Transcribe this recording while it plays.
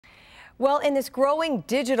Well, in this growing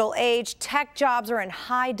digital age, tech jobs are in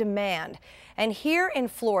high demand. And here in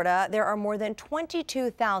Florida, there are more than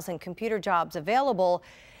 22,000 computer jobs available.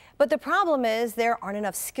 But the problem is there aren't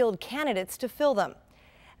enough skilled candidates to fill them.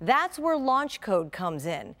 That's where LaunchCode comes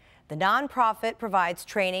in. The nonprofit provides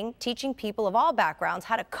training, teaching people of all backgrounds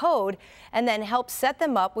how to code and then helps set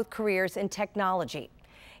them up with careers in technology.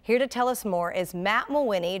 Here to tell us more is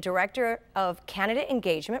Mawhinney, Director of Candidate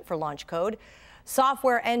Engagement for LaunchCode,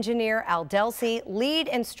 software engineer Delcy, lead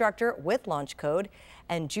instructor with LaunchCode,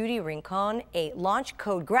 and Judy Rincon, a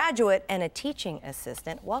LaunchCode graduate and a teaching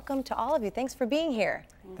assistant. Welcome to all of you. Thanks for being here.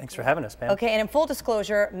 Thanks for having us, Pam. Okay, and in full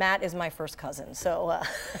disclosure, Matt is my first cousin, so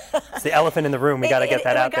it's the elephant in the room. We got to get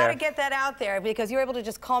that out there. We got to get that out there because you're able to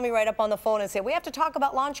just call me right up on the phone and say, we have to talk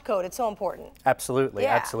about LaunchCode. It's so important. Absolutely,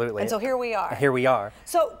 yeah. Absolutely. And so here we are. Here we are.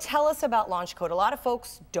 So tell us about LaunchCode. A lot of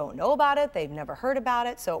folks don't know about it. They've never heard about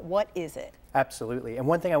it. So what is it? Absolutely. And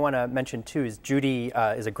one thing I want to mention too is Judy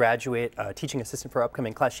is a graduate teaching assistant for our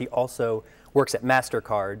upcoming class. She also works at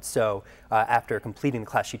MasterCard. So after completing the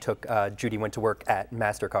class she took, Judy went to work at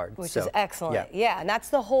MasterCard. Which is excellent. Yeah, and that's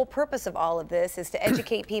the whole purpose of all of this, is to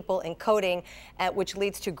educate people in coding, which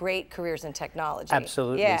leads to great careers in technology.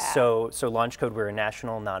 Absolutely. Yeah. So LaunchCode, we're a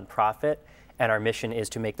national nonprofit. And our mission is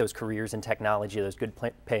to make those careers in technology, those good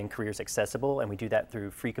paying careers, accessible. And we do that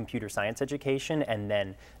through free computer science education and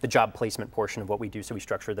then the job placement portion of what we do. So we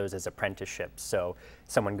structure those as apprenticeships. So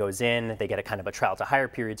someone goes in, they get a kind of a trial to hire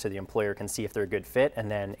period so the employer can see if they're a good fit.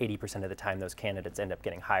 And then 80% of the time, those candidates end up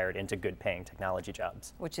getting hired into good paying technology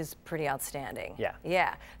jobs. Which is pretty outstanding. Yeah.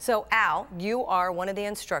 Yeah. So Al, you are one of the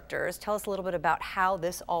instructors. Tell us a little bit about how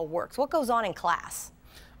this all works. What goes on in class?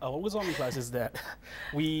 What goes on in class is that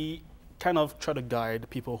we kind of try to guide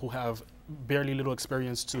people who have barely little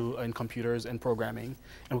experience in computers and programming,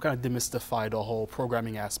 and we kind of demystify the whole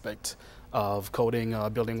programming aspect of coding,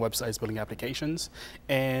 building websites, building applications,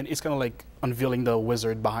 and it's kind of like unveiling the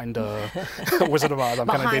wizard behind the Wizard of Oz.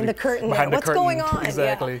 Behind the curtain. What's going on?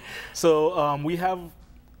 Exactly. Yeah. So we have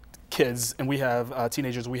kids and we have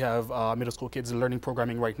teenagers, we have middle school kids learning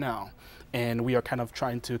programming right now. And we are kind of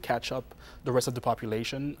trying to catch up the rest of the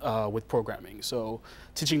population with programming. So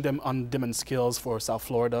teaching them on-demand skills for South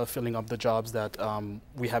Florida, filling up the jobs that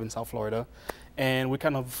we have in South Florida. And we're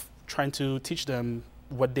kind of trying to teach them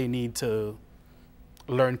what they need to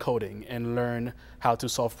learn coding and learn how to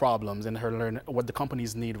solve problems and learn what the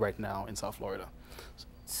companies need right now in South Florida.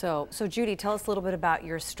 So Judy, tell us a little bit about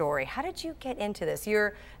your story. How did you get into this?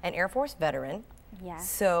 You're an Air Force veteran. Yes.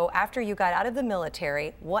 So after you got out of the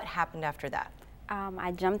military, what happened after that?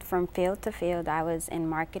 I jumped from field to field. I was in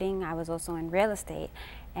marketing. I was also in real estate.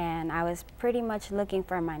 And I was pretty much looking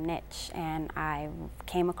for my niche. And I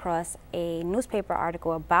came across a newspaper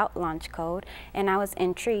article about LaunchCode, and I was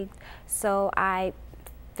intrigued. So I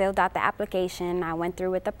filled out the application. I went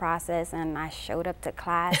through with the process, and I showed up to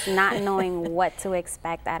class not knowing what to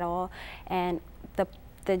expect at all. And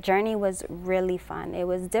the journey was really fun. It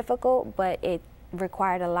was difficult, but it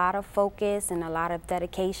required a lot of focus and a lot of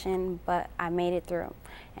dedication, but I made it through.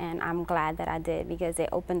 And I'm glad that I did because it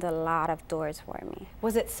opened a lot of doors for me.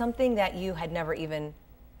 Was it something that you had never even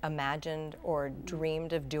imagined or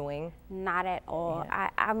dreamed of doing? Not at all. Yeah.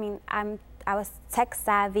 I mean, I was tech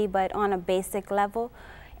savvy, but on a basic level,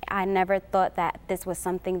 I never thought that this was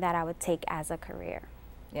something that I would take as a career.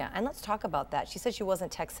 Yeah, and let's talk about that. She said she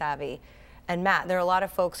wasn't tech savvy. And Matt, there are a lot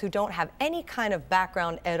of folks who don't have any kind of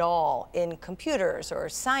background at all in computers or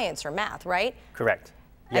science or math, right? Correct.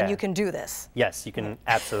 And yeah. you can do this. Yes, you can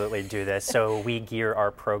absolutely do this. So we gear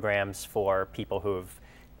our programs for people who have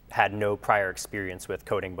had no prior experience with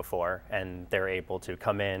coding before, and they're able to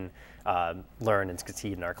come in, learn, and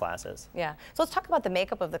succeed in our classes. Yeah. So let's talk about the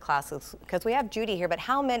makeup of the classes, because we have Judy here, but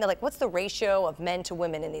how many, like, what's the ratio of men to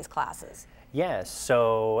women in these classes? Yes,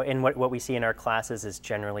 so in what we see in our classes is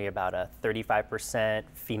generally about a 35%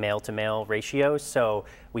 female to male ratio. So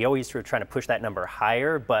we always are trying to push that number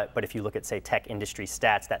higher, but if you look at, say, tech industry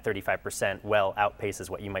stats, that 35% well outpaces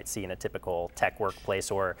what you might see in a typical tech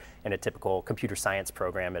workplace or in a typical computer science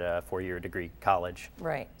program at a four-year degree college.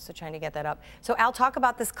 Right, so trying to get that up. So Al, talk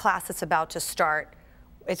about this class that's about to start.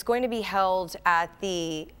 It's going to be held at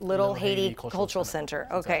the Little Haiti Cultural Center.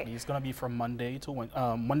 Okay. Exactly. It's going to be from Mondays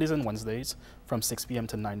and Wednesdays from 6 p.m.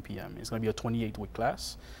 to 9 p.m. It's going to be a 28-week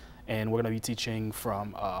class. And we're going to be teaching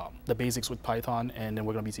from the basics with Python, and then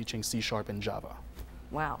we're going to be teaching C# and Java.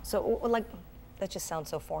 Wow. So, like, that just sounds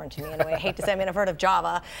so foreign to me anyway. I hate to say, I mean, I've heard of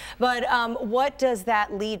Java. But what does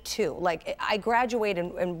that lead to? Like, I graduate,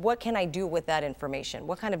 and what can I do with that information?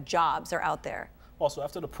 What kind of jobs are out there? Also,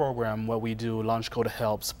 after the program, what we do, LaunchCode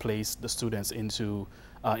helps place the students into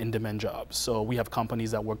in-demand jobs. So we have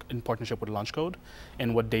companies that work in partnership with LaunchCode,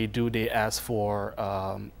 and what they do, they ask for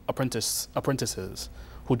apprentices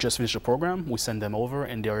who just finished the program. We send them over,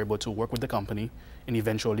 and they're able to work with the company and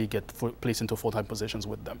eventually get placed into full-time positions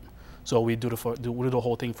with them. So we do the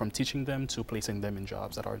whole thing from teaching them to placing them in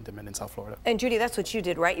jobs that are in demand in South Florida. And Judy, that's what you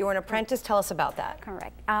did, right? You were an apprentice. Tell us about that.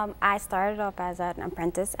 Correct. I started off as an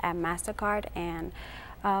apprentice at MasterCard, and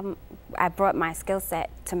I brought my skill set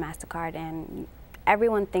to MasterCard, and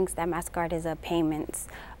everyone thinks that MasterCard is a payments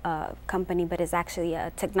company, but it's actually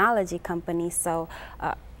a technology company. So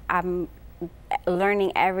I'm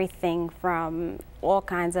learning everything from all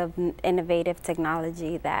kinds of innovative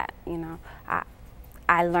technology that, you know,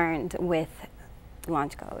 I learned with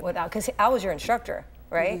LaunchCode. Because I was your instructor,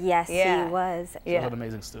 right? Yes, yeah. He was. He was an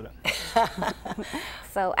amazing student.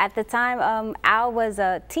 So at the time, Al was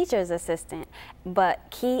a teacher's assistant,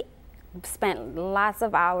 but he spent lots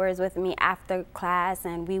of hours with me after class,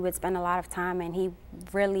 and we would spend a lot of time, and he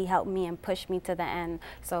really helped me and pushed me to the end.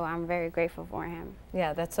 So I'm very grateful for him.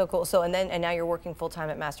 Yeah, that's so cool. So and now you're working full time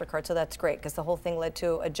at MasterCard, so that's great because the whole thing led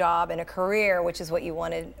to a job and a career, which is what you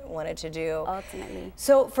wanted to do. Ultimately.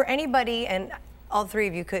 So for anybody, and all three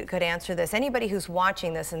of you could answer this, anybody who's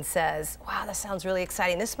watching this and says, wow, this sounds really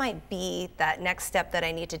exciting, this might be that next step that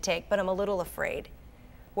I need to take, but I'm a little afraid,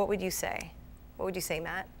 what would you say? What would you say,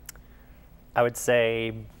 Matt? I would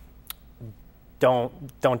say don't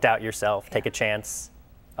doubt yourself. Yeah. Take a chance,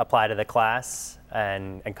 apply to the class,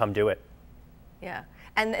 and come do it. Yeah.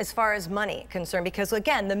 And as far as money concerned, because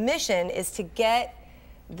again, the mission is to get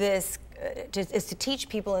this, is to teach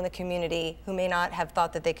people in the community who may not have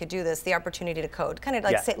thought that they could do this, the opportunity to code. Kind of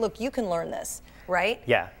like say, look, you can learn this, right?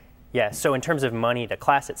 Yeah. Yeah. So in terms of money, the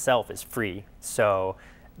class itself is free. So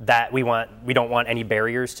that we don't want any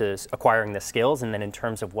barriers to acquiring the skills. And then in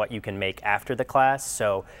terms of what you can make after the class,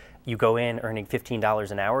 so you go in earning $15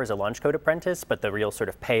 an hour as a LaunchCode apprentice, but the real sort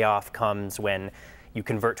of payoff comes when you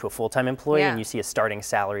convert to a full-time employee and you see a starting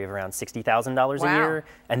salary of around $60,000 a year,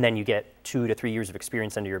 and then you get 2 to 3 years of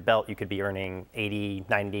experience under your belt. You could be earning $80,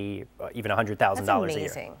 $90, even $100,000 a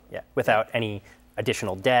year. Yeah, without any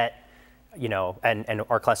additional debt. You know, and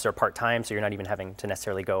our classes are part-time, so you're not even having to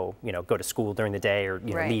necessarily go to school during the day or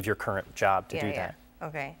leave your current job to do that.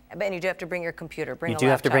 Okay, and you do have to bring your computer. Bring you a do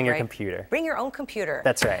laptop, have to bring your right? computer. Bring your own computer.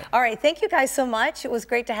 That's right. All right, thank you guys so much. It was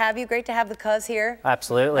great to have you. Great to have the cuz here.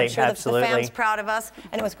 Absolutely, I'm sure absolutely. the fam's proud of us,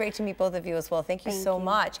 and it was great to meet both of you as well. Thank you so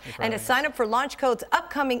much. And to sign up for LaunchCode's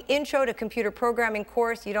upcoming Intro to Computer Programming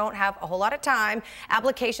course, you don't have a whole lot of time.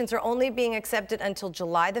 Applications are only being accepted until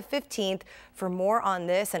July the 15th. For more on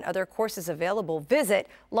this and other courses available, visit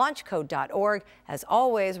launchcode.org. As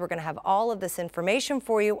always, we're going to have all of this information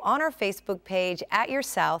for you on our Facebook page at Your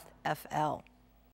South FL.